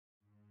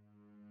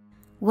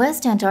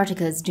West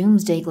Antarctica's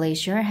Doomsday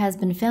Glacier has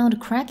been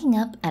found cracking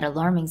up at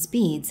alarming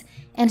speeds,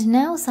 and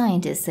now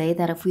scientists say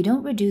that if we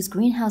don't reduce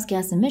greenhouse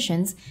gas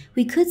emissions,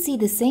 we could see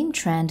the same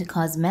trend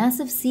cause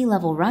massive sea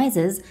level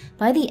rises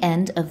by the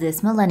end of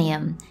this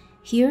millennium.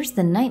 Here's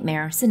the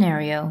nightmare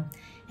scenario.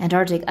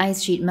 Antarctic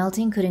ice sheet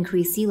melting could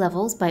increase sea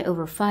levels by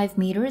over 5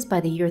 meters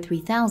by the year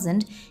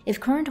 3000 if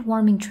current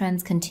warming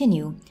trends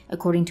continue,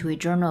 according to a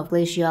Journal of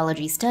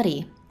Glaciology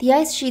study. The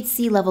ice sheet's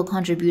sea level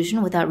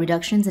contribution without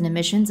reductions in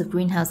emissions of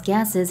greenhouse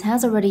gases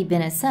has already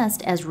been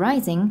assessed as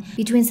rising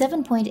between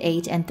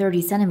 7.8 and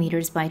 30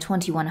 centimeters by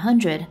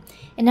 2100,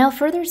 and now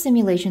further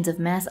simulations of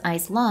mass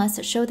ice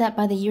loss show that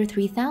by the year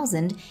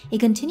 3000, a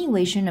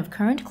continuation of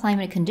current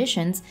climate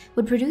conditions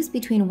would produce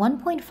between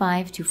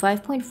 1.5 to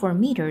 5.4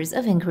 meters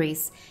of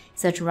increase.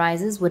 Such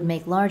rises would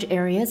make large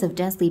areas of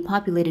densely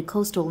populated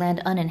coastal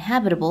land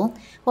uninhabitable,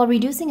 while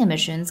reducing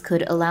emissions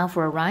could allow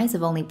for a rise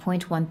of only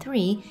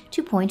 0.13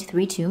 to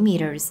 0.32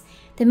 meters.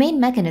 The main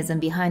mechanism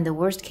behind the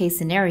worst-case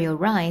scenario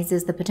rise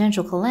is the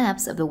potential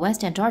collapse of the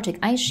West Antarctic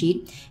ice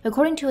sheet,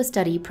 according to a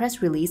study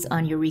press release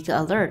on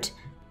Eurekalert.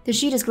 The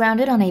sheet is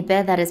grounded on a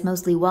bed that is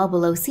mostly well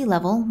below sea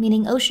level,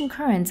 meaning ocean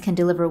currents can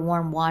deliver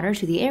warm water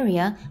to the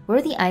area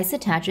where the ice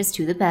attaches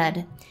to the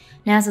bed.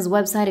 NASA's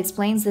website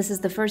explains this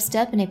is the first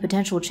step in a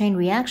potential chain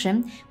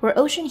reaction where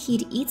ocean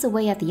heat eats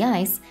away at the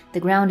ice, the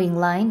grounding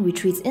line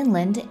retreats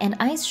inland, and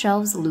ice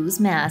shelves lose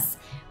mass.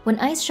 When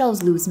ice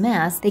shelves lose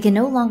mass, they can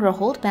no longer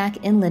hold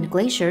back inland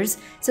glaciers,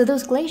 so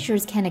those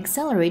glaciers can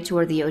accelerate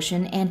toward the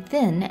ocean and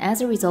thin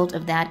as a result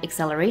of that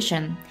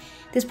acceleration.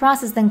 This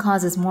process then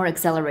causes more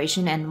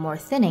acceleration and more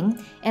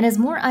thinning, and as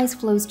more ice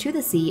flows to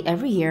the sea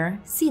every year,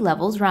 sea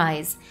levels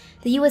rise.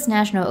 The U.S.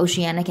 National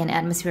Oceanic and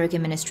Atmospheric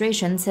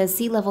Administration says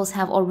sea levels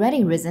have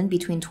already risen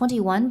between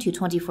 21 to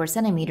 24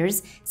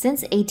 centimeters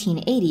since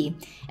 1880,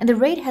 and the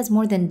rate has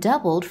more than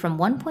doubled from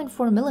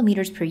 1.4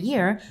 millimeters per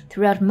year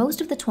throughout most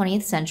of the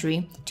 20th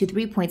century to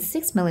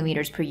 3.6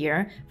 millimeters per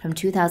year from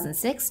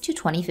 2006 to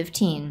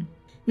 2015.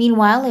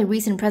 Meanwhile, a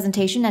recent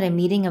presentation at a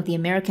meeting of the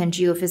American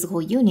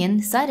Geophysical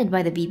Union, cited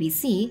by the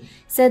BBC,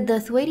 said the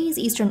Thwaites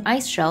Eastern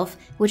Ice Shelf,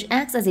 which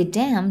acts as a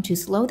dam to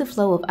slow the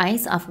flow of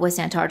ice off West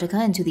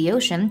Antarctica into the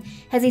ocean,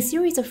 has a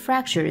series of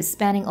fractures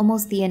spanning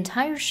almost the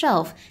entire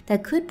shelf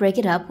that could break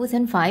it up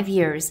within 5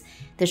 years.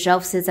 The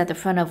shelf sits at the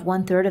front of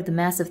one-third of the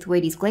massive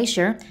Thwaites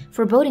Glacier,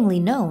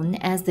 forebodingly known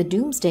as the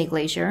Doomsday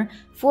Glacier,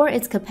 for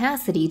its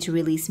capacity to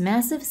release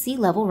massive sea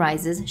level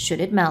rises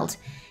should it melt.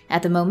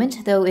 At the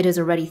moment, though it is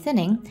already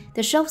thinning,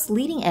 the shelf's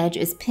leading edge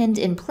is pinned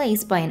in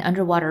place by an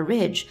underwater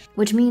ridge,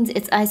 which means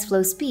its ice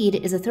flow speed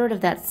is a third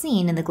of that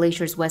seen in the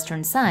glacier's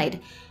western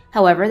side.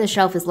 However, the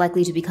shelf is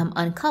likely to become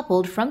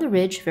uncoupled from the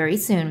ridge very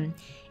soon.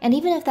 And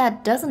even if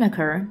that doesn't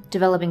occur,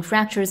 developing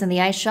fractures in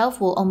the ice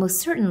shelf will almost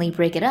certainly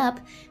break it up,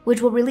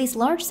 which will release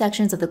large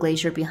sections of the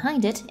glacier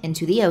behind it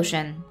into the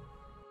ocean.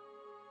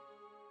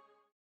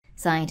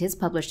 Scientists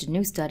published a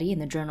new study in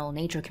the journal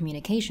Nature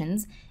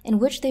Communications in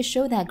which they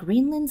show that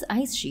Greenland's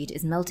ice sheet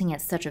is melting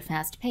at such a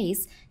fast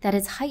pace that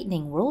it's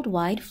heightening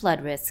worldwide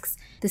flood risks.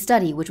 The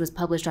study, which was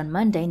published on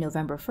Monday,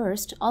 November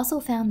 1st, also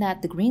found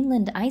that the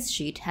Greenland ice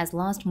sheet has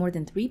lost more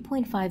than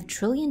 3.5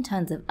 trillion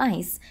tons of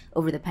ice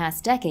over the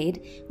past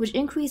decade, which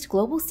increased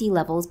global sea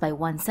levels by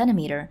 1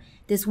 centimeter.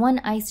 This one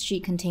ice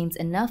sheet contains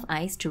enough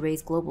ice to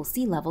raise global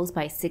sea levels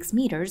by 6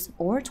 meters,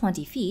 or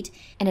 20 feet,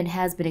 and it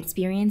has been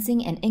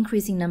experiencing an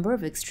increasing number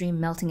of extreme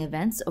melting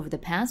events over the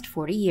past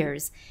 40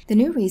 years. The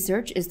new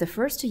research is the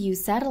first to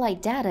use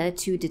satellite data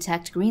to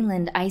detect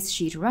Greenland ice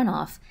sheet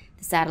runoff.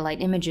 The satellite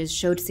images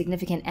showed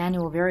significant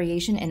annual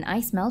variation in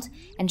ice melt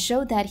and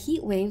showed that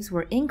heat waves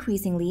were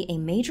increasingly a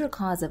major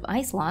cause of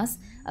ice loss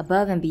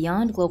above and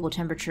beyond global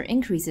temperature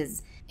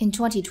increases. In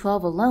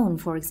 2012 alone,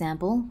 for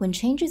example, when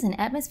changes in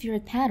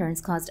atmospheric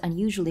patterns caused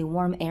unusually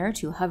warm air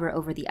to hover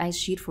over the ice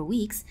sheet for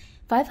weeks,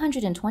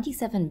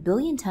 527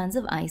 billion tons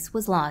of ice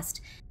was lost.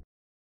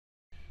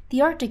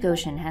 The Arctic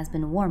Ocean has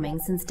been warming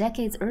since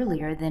decades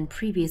earlier than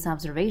previous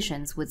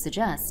observations would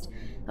suggest,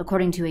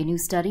 according to a new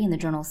study in the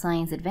journal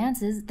Science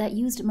Advances that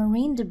used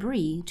marine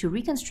debris to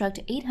reconstruct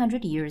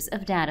 800 years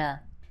of data.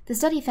 The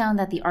study found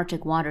that the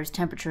Arctic water's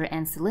temperature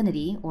and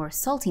salinity, or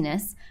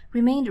saltiness,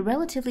 remained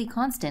relatively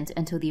constant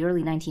until the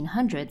early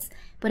 1900s,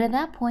 but at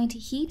that point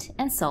heat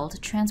and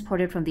salt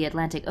transported from the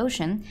Atlantic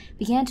Ocean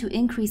began to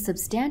increase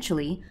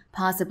substantially,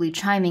 possibly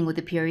chiming with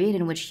the period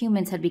in which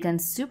humans had begun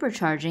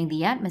supercharging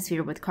the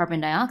atmosphere with carbon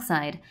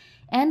dioxide,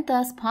 and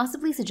thus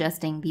possibly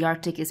suggesting the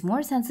Arctic is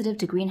more sensitive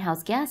to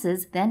greenhouse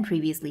gases than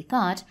previously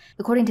thought,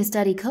 according to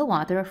study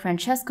co-author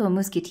Francesco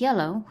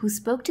Muschitiello, who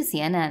spoke to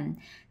CNN.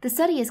 The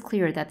study is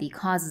clear that the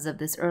causes of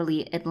this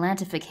early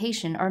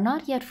Atlantification are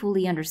not yet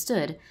fully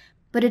understood,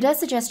 But it does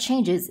suggest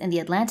changes in the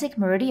Atlantic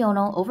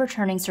meridional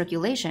overturning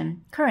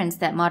circulation, currents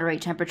that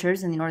moderate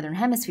temperatures in the northern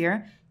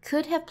hemisphere,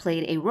 could have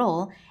played a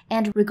role,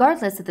 and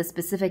regardless of the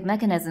specific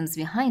mechanisms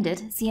behind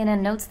it,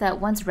 CNN notes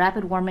that once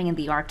rapid warming in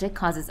the Arctic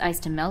causes ice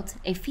to melt,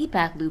 a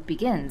feedback loop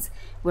begins,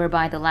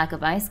 whereby the lack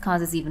of ice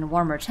causes even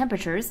warmer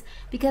temperatures,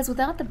 because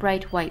without the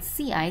bright white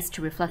sea ice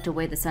to reflect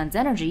away the sun's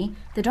energy,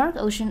 the dark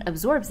ocean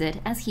absorbs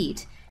it as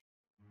heat.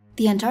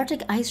 The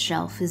Antarctic ice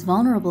shelf is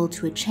vulnerable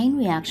to a chain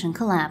reaction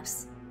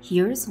collapse.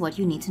 Here's what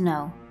you need to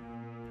know.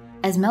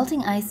 As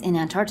melting ice in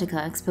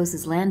Antarctica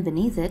exposes land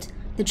beneath it,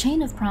 the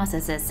chain of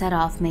processes set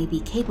off may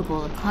be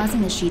capable of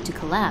causing the sheet to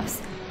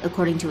collapse,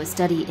 according to a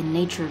study in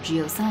Nature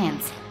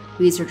Geoscience.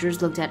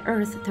 Researchers looked at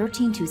Earth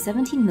 13 to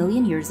 17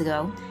 million years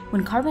ago,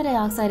 when carbon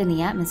dioxide in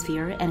the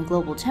atmosphere and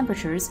global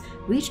temperatures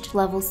reached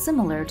levels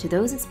similar to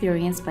those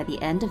experienced by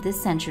the end of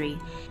this century,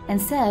 and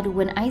said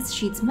when ice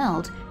sheets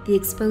melt, the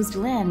exposed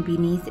land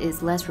beneath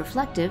is less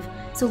reflective,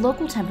 so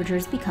local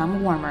temperatures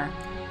become warmer.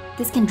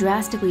 This can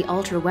drastically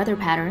alter weather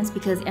patterns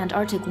because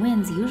Antarctic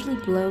winds usually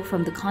blow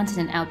from the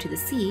continent out to the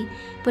sea,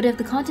 but if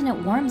the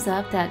continent warms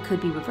up, that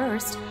could be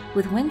reversed,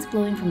 with winds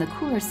blowing from the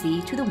cooler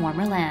sea to the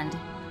warmer land.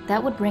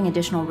 That would bring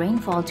additional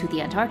rainfall to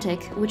the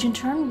Antarctic, which in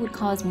turn would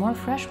cause more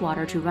fresh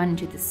water to run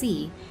into the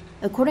sea,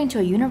 according to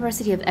a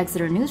University of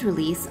Exeter news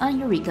release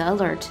on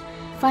Eurekalert.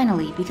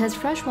 Finally, because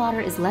fresh water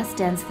is less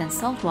dense than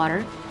salt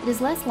water, it is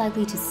less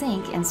likely to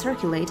sink and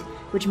circulate,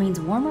 which means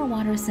warmer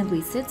water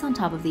simply sits on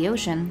top of the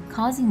ocean,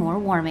 causing more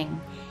warming.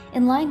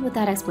 In line with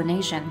that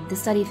explanation, the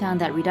study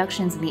found that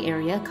reductions in the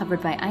area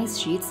covered by ice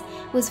sheets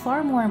was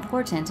far more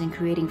important in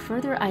creating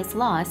further ice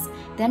loss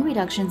than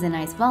reductions in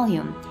ice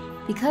volume,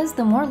 because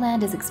the more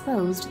land is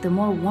exposed, the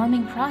more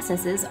warming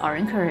processes are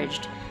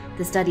encouraged.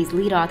 The study's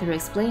lead author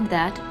explained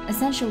that,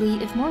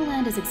 essentially, if more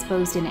land is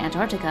exposed in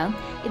Antarctica,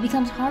 it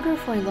becomes harder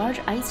for a large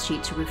ice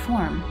sheet to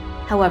reform.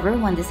 However,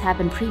 when this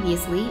happened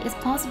previously, it's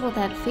possible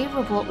that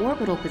favorable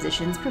orbital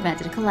positions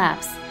prevented a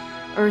collapse.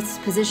 Earth's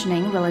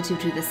positioning relative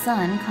to the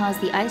Sun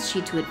caused the ice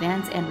sheet to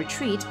advance and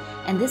retreat,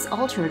 and this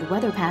altered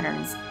weather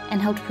patterns,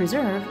 and helped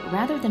preserve,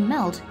 rather than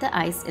melt, the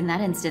ice in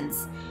that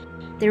instance.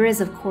 There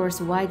is, of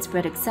course,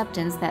 widespread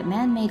acceptance that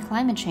man-made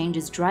climate change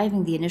is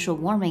driving the initial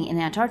warming in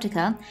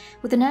Antarctica,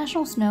 with the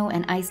National Snow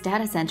and Ice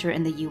Data Center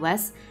in the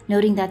U.S.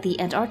 noting that the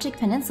Antarctic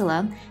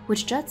Peninsula,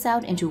 which juts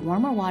out into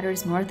warmer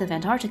waters north of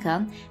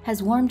Antarctica,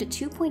 has warmed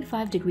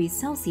 2.5 degrees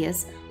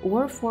Celsius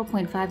or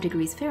 4.5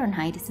 degrees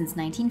Fahrenheit since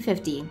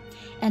 1950,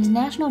 and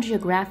National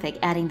Geographic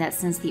adding that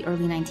since the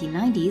early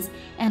 1990s,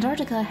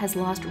 Antarctica has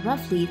lost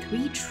roughly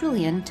 3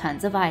 trillion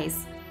tons of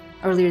ice.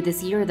 Earlier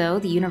this year, though,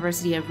 the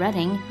University of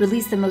Reading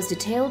released the most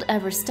detailed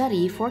ever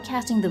study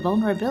forecasting the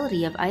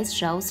vulnerability of ice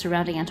shelves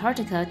surrounding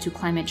Antarctica to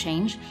climate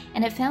change,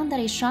 and it found that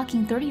a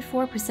shocking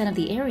 34% of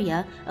the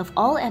area of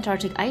all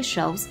Antarctic ice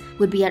shelves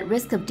would be at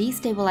risk of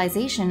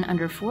destabilization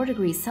under 4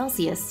 degrees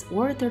Celsius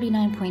or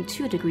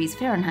 39.2 degrees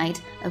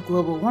Fahrenheit of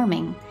global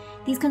warming.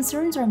 These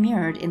concerns are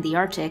mirrored in the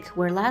Arctic,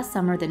 where last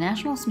summer the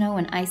National Snow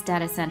and Ice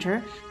Data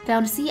Center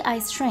found sea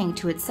ice shrank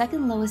to its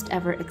second lowest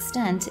ever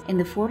extent in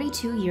the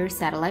 42-year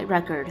satellite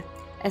record.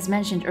 As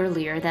mentioned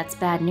earlier, that's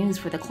bad news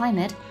for the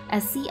climate,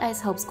 as sea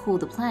ice helps cool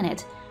the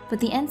planet, but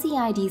the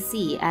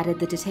NCIDC added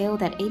the detail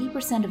that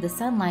 80% of the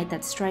sunlight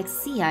that strikes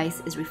sea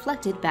ice is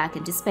reflected back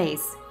into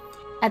space.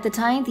 At the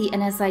time, the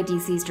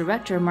NSIDC's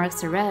director, Mark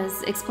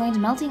Serres,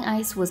 explained melting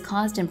ice was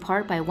caused in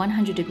part by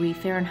 100-degree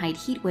Fahrenheit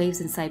heat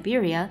waves in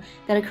Siberia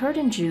that occurred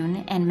in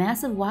June and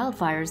massive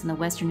wildfires in the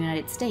western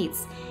United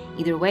States.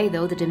 Either way,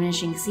 though, the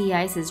diminishing sea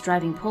ice is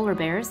driving polar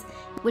bears,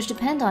 which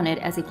depend on it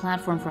as a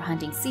platform for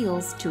hunting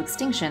seals, to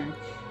extinction.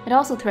 It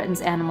also threatens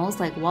animals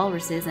like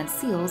walruses and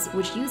seals,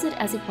 which use it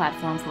as a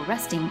platform for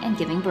resting and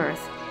giving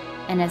birth.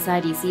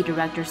 NSIDC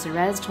Director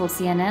Serres told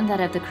CNN that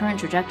if the current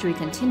trajectory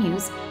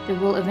continues, there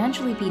will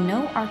eventually be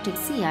no Arctic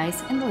sea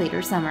ice in the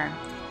later summer.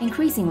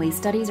 Increasingly,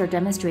 studies are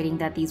demonstrating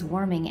that these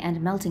warming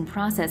and melting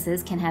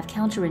processes can have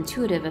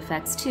counterintuitive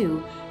effects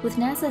too, with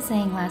NASA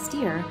saying last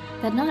year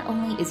that not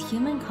only is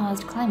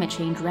human-caused climate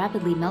change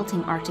rapidly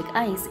melting Arctic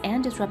ice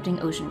and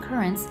disrupting ocean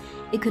currents,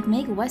 it could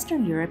make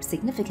Western Europe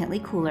significantly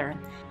cooler.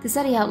 The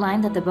study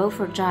outlined that the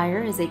Beaufort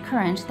Gyre is a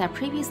current that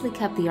previously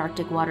kept the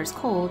Arctic waters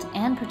cold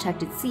and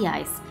protected sea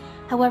ice.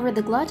 However,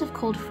 the glut of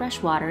cold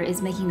fresh water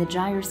is making the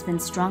gyre spin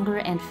stronger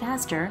and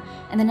faster,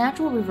 and the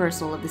natural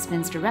reversal of the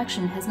spin's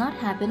direction has not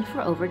happened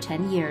for over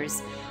 10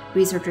 years.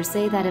 Researchers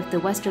say that if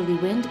the westerly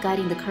wind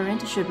guiding the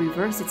current should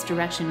reverse its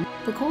direction,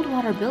 the cold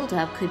water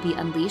buildup could be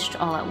unleashed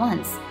all at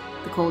once.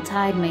 The cold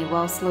tide may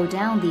well slow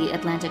down the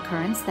Atlantic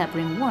currents that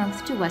bring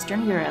warmth to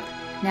Western Europe.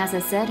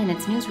 NASA said in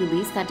its news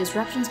release that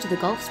disruptions to the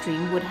Gulf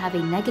Stream would have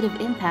a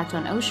negative impact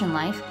on ocean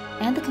life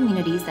and the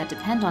communities that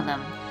depend on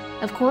them.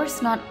 Of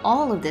course, not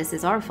all of this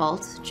is our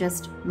fault,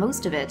 just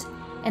most of it.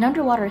 An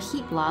underwater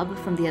heat blob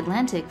from the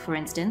Atlantic, for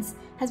instance,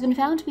 has been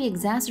found to be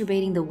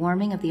exacerbating the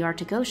warming of the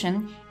Arctic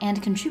Ocean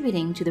and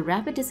contributing to the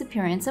rapid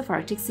disappearance of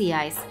Arctic sea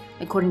ice,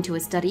 according to a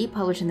study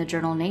published in the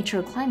journal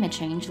Nature Climate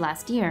Change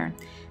last year.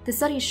 The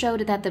study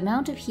showed that the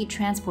amount of heat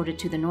transported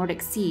to the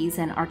Nordic seas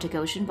and Arctic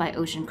Ocean by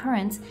ocean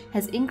currents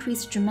has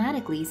increased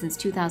dramatically since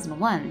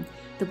 2001.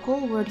 The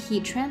poleward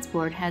heat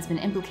transport has been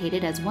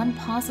implicated as one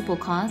possible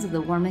cause of the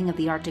warming of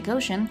the Arctic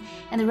Ocean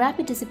and the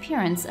rapid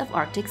disappearance of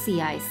Arctic sea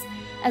ice.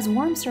 As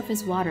warm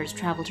surface waters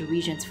travel to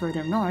regions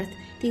further north,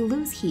 they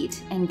lose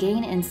heat and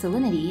gain in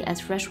salinity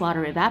as fresh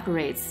water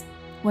evaporates.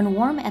 When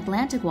warm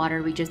Atlantic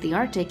water reaches the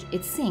Arctic,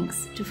 it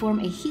sinks to form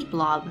a heat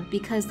blob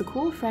because the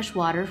cool fresh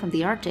water from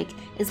the Arctic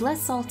is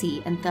less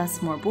salty and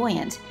thus more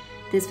buoyant.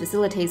 This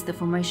facilitates the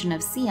formation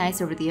of sea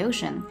ice over the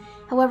ocean.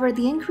 However,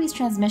 the increased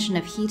transmission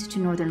of heat to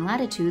northern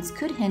latitudes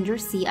could hinder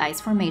sea ice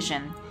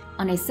formation.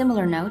 On a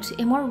similar note,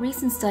 a more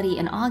recent study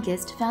in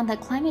August found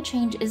that climate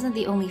change isn't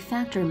the only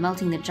factor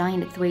melting the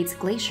giant Thwaites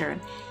Glacier.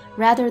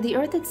 Rather, the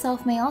Earth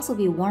itself may also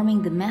be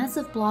warming the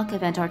massive block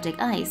of Antarctic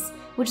ice,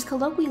 which is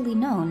colloquially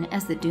known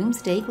as the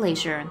Doomsday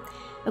Glacier.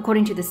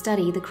 According to the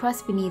study, the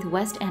crust beneath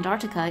West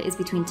Antarctica is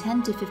between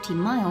 10 to 15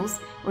 miles,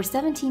 or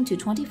 17 to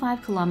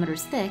 25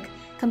 kilometers thick,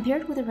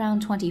 compared with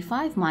around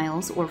 25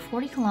 miles or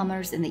 40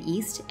 kilometers in the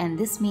east, and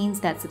this means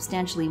that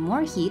substantially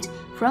more heat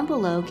from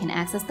below can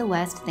access the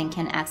west than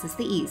can access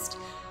the east.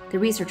 The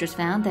researchers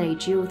found that a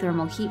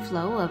geothermal heat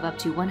flow of up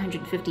to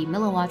 150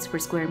 milliwatts per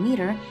square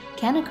meter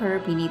can occur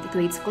beneath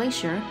Thwaites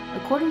Glacier,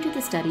 according to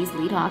the study's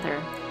lead author.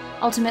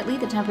 Ultimately,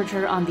 the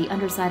temperature on the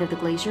underside of the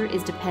glacier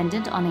is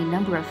dependent on a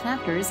number of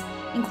factors,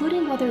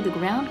 including whether the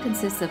ground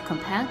consists of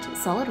compact,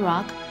 solid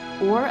rock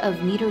or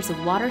of meters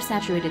of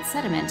water-saturated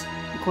sediment,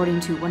 according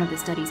to one of the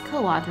study's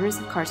co-authors,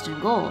 Karsten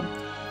Gohl.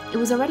 It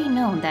was already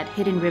known that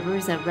hidden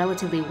rivers of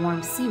relatively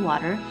warm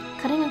seawater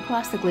cutting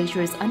across the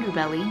glacier's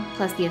underbelly,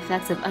 plus the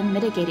effects of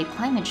unmitigated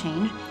climate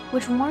change,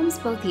 which warms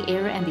both the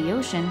air and the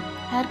ocean,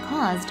 had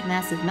caused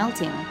massive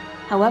melting.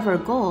 However,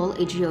 Gohl,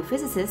 a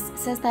geophysicist,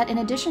 says that in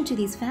addition to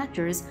these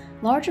factors,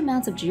 large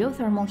amounts of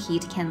geothermal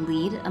heat can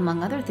lead,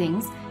 among other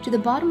things, to the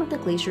bottom of the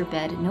glacier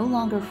bed no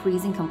longer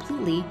freezing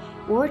completely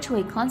or to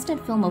a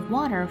constant film of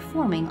water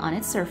forming on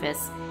its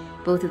surface.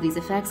 Both of these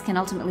effects can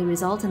ultimately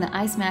result in the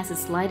ice masses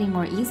sliding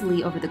more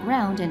easily over the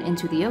ground and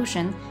into the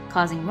ocean,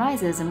 causing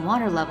rises in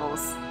water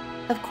levels.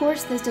 Of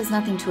course, this does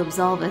nothing to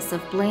absolve us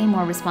of blame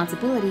or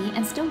responsibility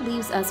and still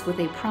leaves us with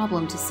a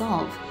problem to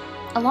solve.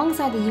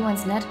 Alongside the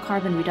UN's net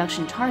carbon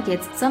reduction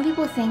targets, some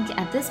people think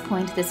at this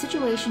point the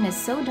situation is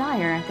so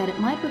dire that it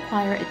might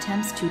require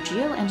attempts to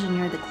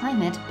geoengineer the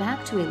climate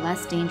back to a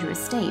less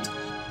dangerous state.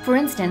 For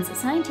instance,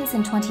 scientists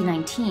in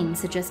 2019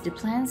 suggested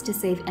plans to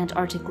save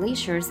Antarctic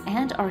glaciers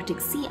and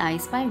Arctic sea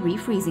ice by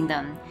refreezing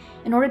them.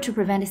 In order to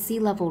prevent sea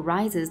level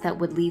rises that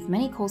would leave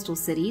many coastal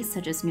cities,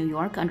 such as New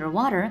York,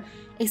 underwater,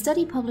 a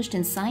study published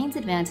in Science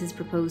Advances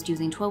proposed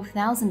using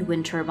 12,000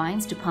 wind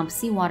turbines to pump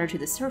seawater to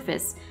the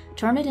surface,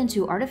 turn it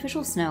into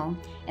artificial snow,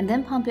 and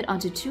then pump it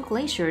onto 2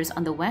 glaciers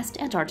on the West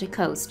Antarctic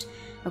coast.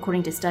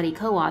 According to study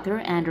co-author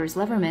Anders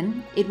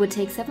Leverman, it would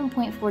take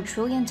 7.4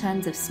 trillion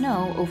tons of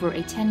snow over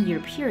a 10-year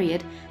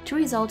period to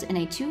result in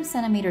a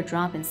 2-centimeter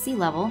drop in sea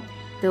level,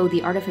 though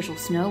the artificial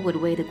snow would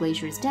weigh the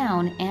glaciers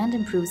down and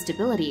improve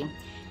stability.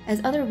 As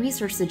other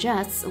research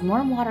suggests,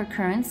 warm water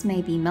currents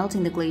may be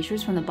melting the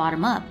glaciers from the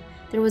bottom up.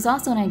 There was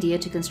also an idea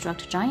to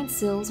construct giant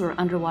sills or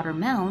underwater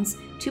mounds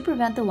to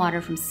prevent the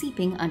water from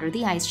seeping under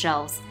the ice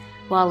shelves,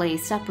 while a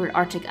separate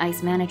Arctic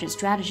ice management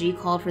strategy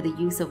called for the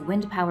use of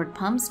wind-powered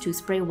pumps to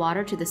spray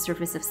water to the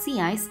surface of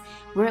sea ice,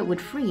 where it would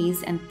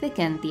freeze and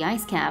thicken the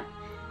ice cap.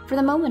 For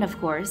the moment, of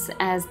course,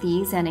 as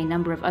these and a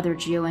number of other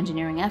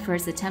geoengineering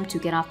efforts attempt to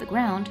get off the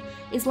ground,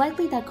 it's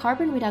likely that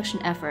carbon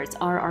reduction efforts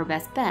are our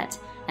best bet,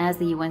 as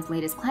the UN's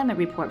latest climate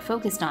report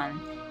focused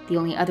on. The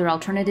only other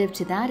alternative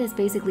to that is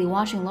basically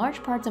watching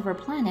large parts of our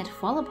planet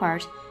fall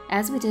apart,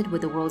 as we did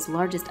with the world's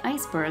largest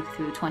iceberg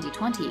through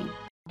 2020.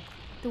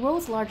 The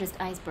world's largest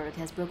iceberg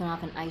has broken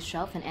off an ice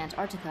shelf in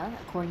Antarctica,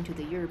 according to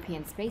the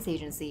European Space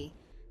Agency.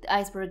 The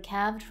iceberg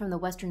calved from the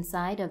western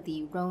side of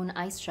the Rhone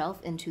ice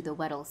shelf into the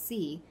Weddell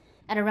Sea.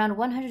 At around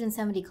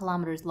 170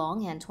 kilometers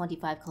long and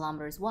 25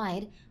 kilometers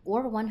wide,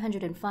 or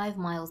 105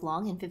 miles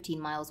long and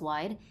 15 miles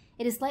wide,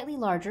 it is slightly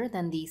larger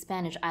than the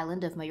Spanish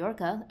island of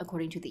Majorca,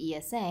 according to the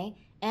ESA,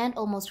 and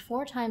almost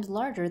 4 times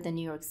larger than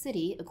New York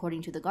City,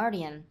 according to The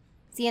Guardian.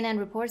 CNN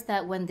reports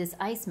that when this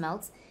ice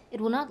melts,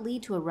 it will not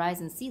lead to a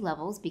rise in sea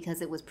levels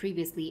because it was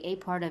previously a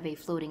part of a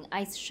floating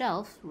ice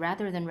shelf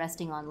rather than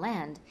resting on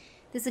land.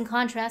 This in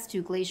contrast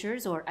to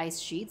glaciers or ice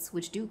sheets,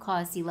 which do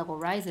cause sea level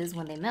rises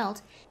when they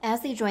melt,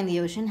 as they join the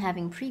ocean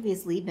having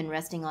previously been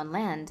resting on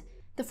land.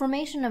 The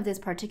formation of this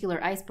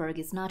particular iceberg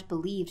is not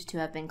believed to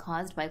have been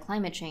caused by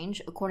climate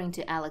change, according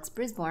to Alex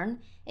Brisbourne,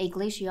 a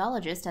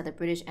glaciologist at the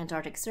British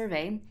Antarctic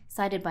Survey,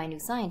 cited by New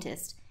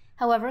Scientist.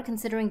 However,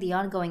 considering the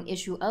ongoing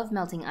issue of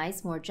melting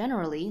ice more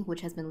generally,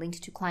 which has been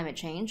linked to climate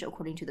change,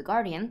 according to The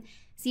Guardian,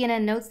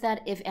 CNN notes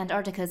that if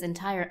Antarctica's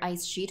entire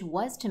ice sheet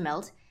was to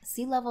melt,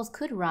 sea levels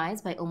could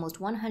rise by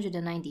almost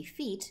 190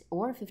 feet,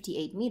 or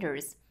 58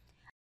 meters.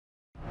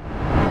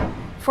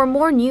 For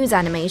more news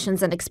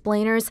animations and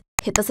explainers,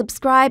 hit the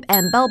subscribe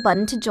and bell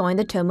button to join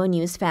the Tomo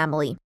News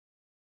family.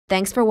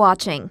 Thanks for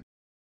watching.